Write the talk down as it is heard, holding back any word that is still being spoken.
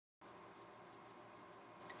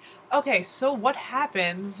Okay, so what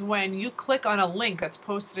happens when you click on a link that's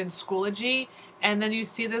posted in Schoology and then you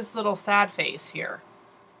see this little sad face here?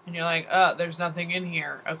 And you're like, oh, there's nothing in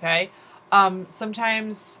here, okay?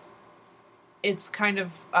 Sometimes it's kind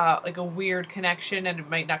of like a weird connection and it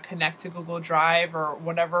might not connect to Google Drive or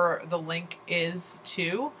whatever the link is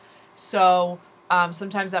to. So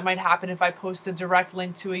sometimes that might happen if I post a direct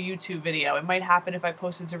link to a YouTube video. It might happen if I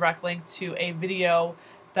post a direct link to a video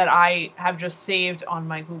that I have just saved on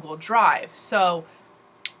my Google Drive. So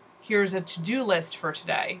here's a to-do list for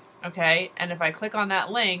today, okay? And if I click on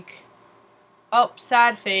that link, oh,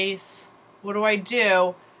 sad face, what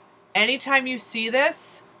do? Anytime you see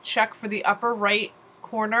this, check for the upper right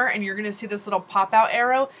corner and you're going to see this little pop-out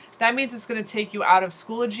arrow. That means it's going to take you out of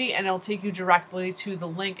Schoology and it'll take you directly to the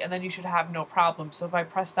link and then you should have no problem. So if I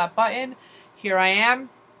press that button, here I am.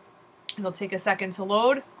 It'll take a second to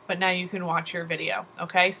load, but now you can watch your video.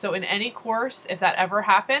 Okay, so in any course, if that ever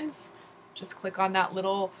happens, just click on that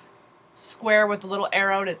little square with the little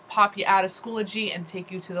arrow to pop you out of Schoology and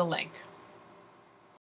take you to the link.